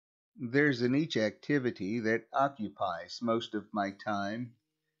There's a niche activity that occupies most of my time,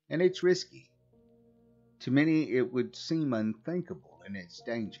 and it's risky. To many, it would seem unthinkable in its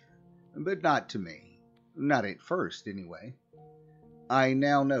danger, but not to me. Not at first, anyway. I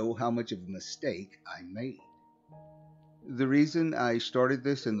now know how much of a mistake I made. The reason I started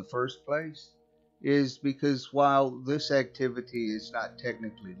this in the first place is because while this activity is not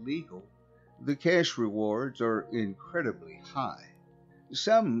technically legal, the cash rewards are incredibly high.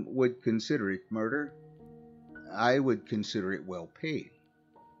 Some would consider it murder. I would consider it well paid.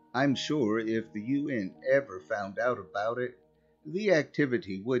 I'm sure if the UN ever found out about it, the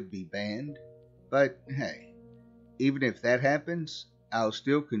activity would be banned. But hey, even if that happens, I'll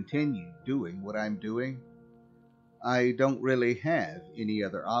still continue doing what I'm doing. I don't really have any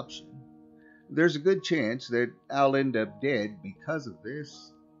other option. There's a good chance that I'll end up dead because of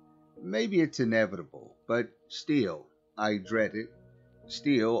this. Maybe it's inevitable, but still, I dread it.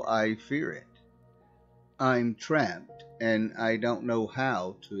 Still, I fear it. I'm trapped, and I don't know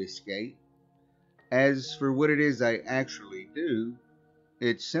how to escape. As for what it is I actually do,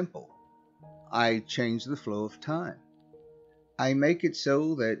 it's simple. I change the flow of time. I make it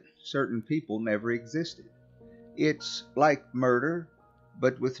so that certain people never existed. It's like murder,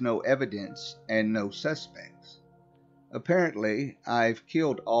 but with no evidence and no suspects. Apparently, I've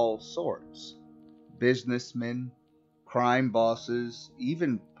killed all sorts: businessmen, crime bosses,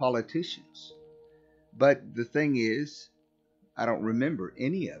 even politicians. But the thing is, I don't remember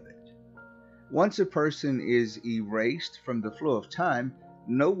any of it. Once a person is erased from the flow of time,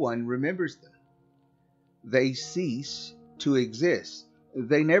 no one remembers them. They cease to exist.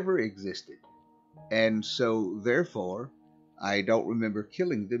 They never existed. And so, therefore, I don't remember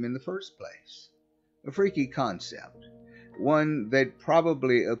killing them in the first place. A freaky concept. One that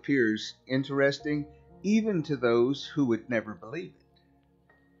probably appears interesting even to those who would never believe it.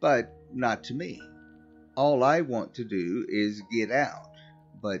 But not to me. All I want to do is get out,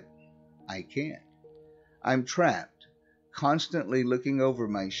 but I can't. I'm trapped, constantly looking over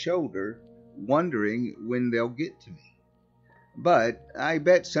my shoulder, wondering when they'll get to me. But I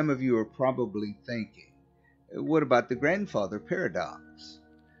bet some of you are probably thinking, what about the grandfather paradox?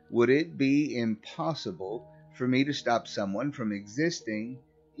 Would it be impossible for me to stop someone from existing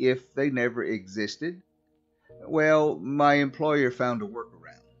if they never existed? Well, my employer found a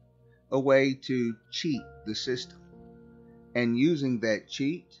workaround, a way to cheat the system. And using that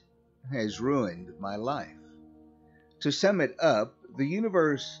cheat has ruined my life. To sum it up, the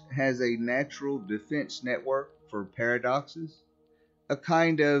universe has a natural defense network for paradoxes, a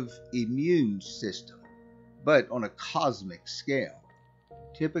kind of immune system, but on a cosmic scale.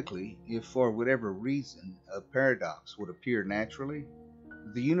 Typically, if for whatever reason a paradox would appear naturally,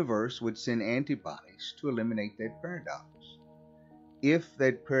 the universe would send antibodies to eliminate that paradox. If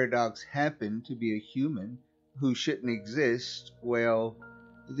that paradox happened to be a human who shouldn't exist, well,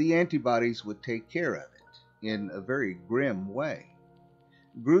 the antibodies would take care of it in a very grim way.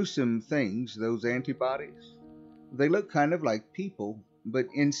 Gruesome things, those antibodies. They look kind of like people, but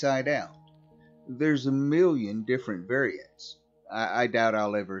inside out. There's a million different variants. I doubt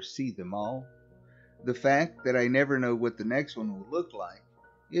I'll ever see them all. The fact that I never know what the next one will look like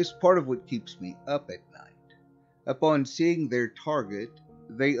is part of what keeps me up at night. Upon seeing their target,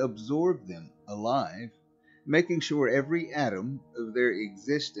 they absorb them alive, making sure every atom of their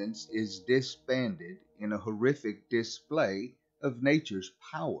existence is disbanded in a horrific display of nature's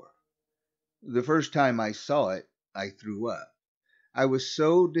power. The first time I saw it, I threw up. I was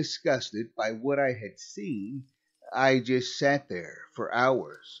so disgusted by what I had seen, I just sat there for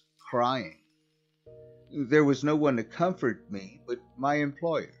hours, crying. There was no one to comfort me but my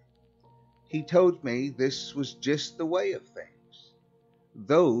employer. He told me this was just the way of things.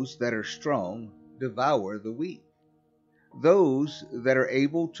 Those that are strong devour the weak. Those that are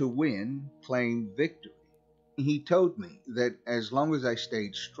able to win claim victory. He told me that as long as I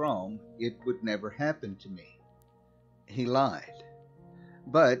stayed strong, it would never happen to me. He lied.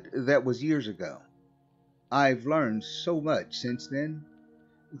 But that was years ago. I've learned so much since then.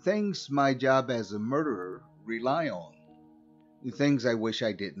 Things my job as a murderer rely on. Things I wish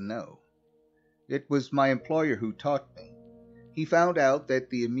I didn't know. It was my employer who taught me. He found out that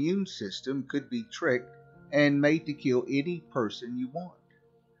the immune system could be tricked and made to kill any person you want.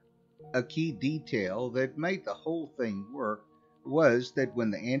 A key detail that made the whole thing work was that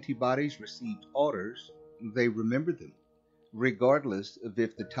when the antibodies received orders, they remembered them, regardless of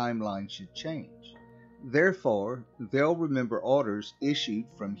if the timeline should change. Therefore, they'll remember orders issued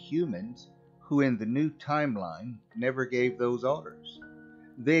from humans who in the new timeline never gave those orders.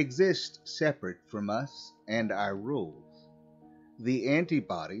 They exist separate from us and our rules. The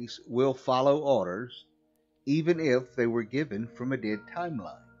antibodies will follow orders even if they were given from a dead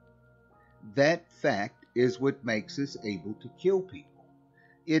timeline. That fact is what makes us able to kill people.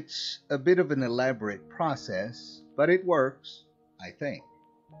 It's a bit of an elaborate process, but it works, I think.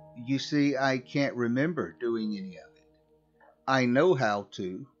 You see, I can't remember doing any of it. I know how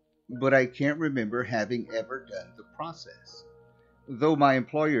to, but I can't remember having ever done the process, though my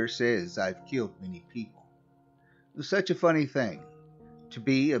employer says I've killed many people. Such a funny thing, to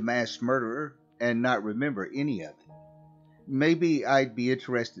be a mass murderer and not remember any of it. Maybe I'd be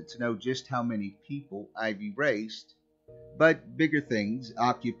interested to know just how many people I've erased, but bigger things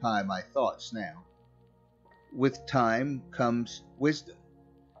occupy my thoughts now. With time comes wisdom.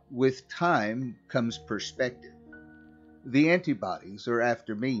 With time comes perspective. The antibodies are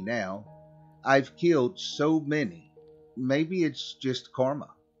after me now. I've killed so many. Maybe it's just karma.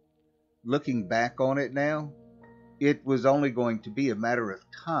 Looking back on it now, it was only going to be a matter of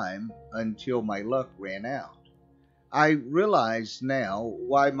time until my luck ran out. I realize now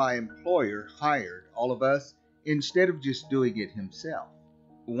why my employer hired all of us instead of just doing it himself.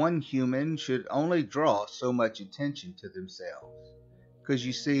 One human should only draw so much attention to themselves. Because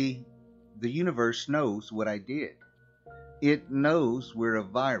you see, the universe knows what I did. It knows we're a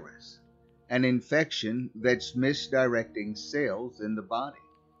virus, an infection that's misdirecting cells in the body.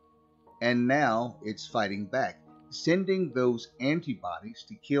 And now it's fighting back, sending those antibodies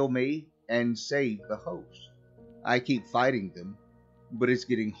to kill me and save the host. I keep fighting them, but it's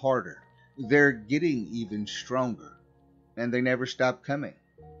getting harder. They're getting even stronger, and they never stop coming.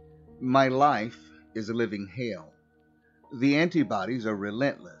 My life is a living hell. The antibodies are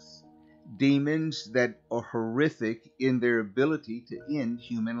relentless, demons that are horrific in their ability to end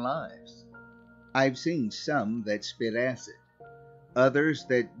human lives. I've seen some that spit acid, others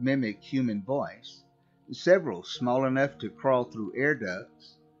that mimic human voice, several small enough to crawl through air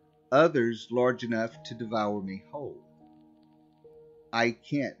ducts, others large enough to devour me whole. I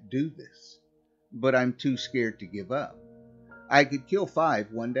can't do this, but I'm too scared to give up. I could kill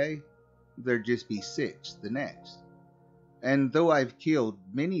 5 one day, there'd just be 6 the next. And though I've killed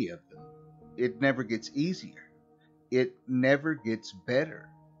many of them, it never gets easier. It never gets better.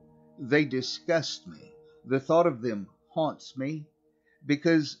 They disgust me. The thought of them haunts me,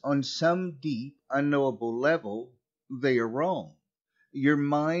 because on some deep, unknowable level, they are wrong. Your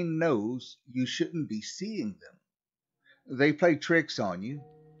mind knows you shouldn't be seeing them. They play tricks on you.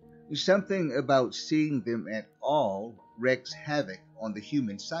 Something about seeing them at all wreaks havoc on the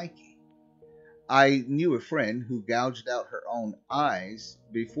human psyche. I knew a friend who gouged out her own eyes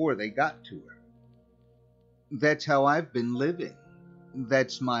before they got to her. That's how I've been living.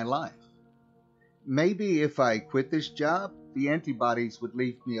 That's my life. Maybe if I quit this job, the antibodies would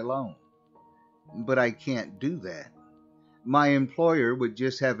leave me alone. But I can't do that. My employer would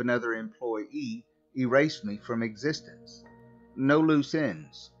just have another employee erase me from existence. No loose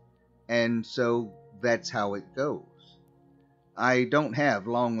ends. And so that's how it goes. I don't have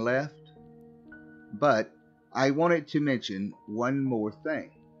long left, but I wanted to mention one more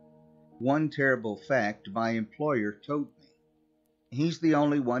thing. One terrible fact my employer told me. He's the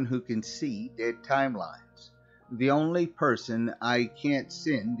only one who can see dead timelines. The only person I can't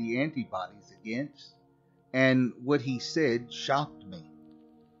send the antibodies against. And what he said shocked me.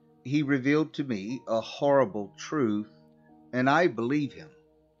 He revealed to me a horrible truth, and I believe him.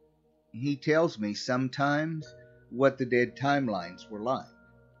 He tells me sometimes what the dead timelines were like.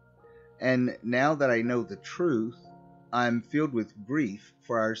 And now that I know the truth, I'm filled with grief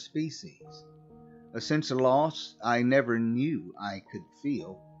for our species. A sense of loss I never knew I could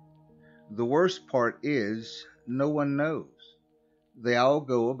feel. The worst part is, no one knows. They all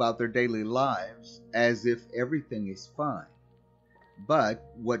go about their daily lives as if everything is fine. But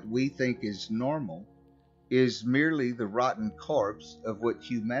what we think is normal is merely the rotten corpse of what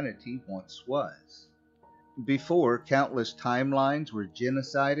humanity once was. Before countless timelines were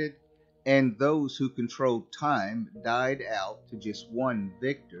genocided, and those who controlled time died out to just one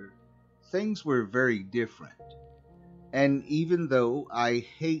victor, things were very different. And even though I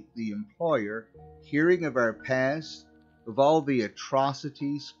hate the employer, hearing of our past, of all the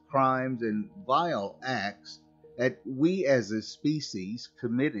atrocities, crimes, and vile acts that we as a species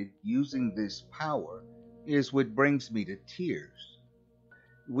committed using this power is what brings me to tears.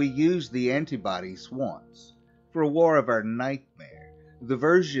 We used the antibodies once for a war of our nightmare, the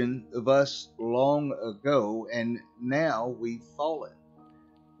version of us long ago, and now we've fallen.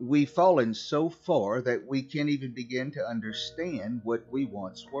 We've fallen so far that we can't even begin to understand what we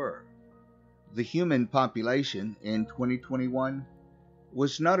once were. The human population in 2021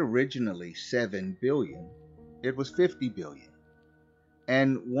 was not originally 7 billion, it was 50 billion.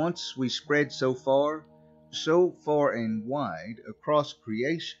 And once we spread so far and wide across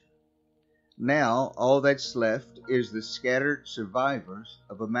creation, now all that's left is the scattered survivors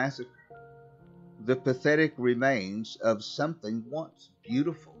of a massacre, the pathetic remains of something once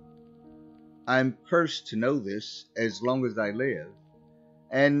beautiful. I'm cursed to know this as long as I live,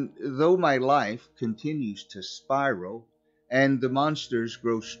 and though my life continues to spiral and the monsters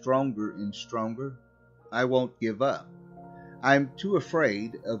grow stronger and stronger, I won't give up. I'm too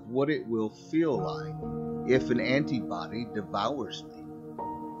afraid of what it will feel like if an antibody devours me.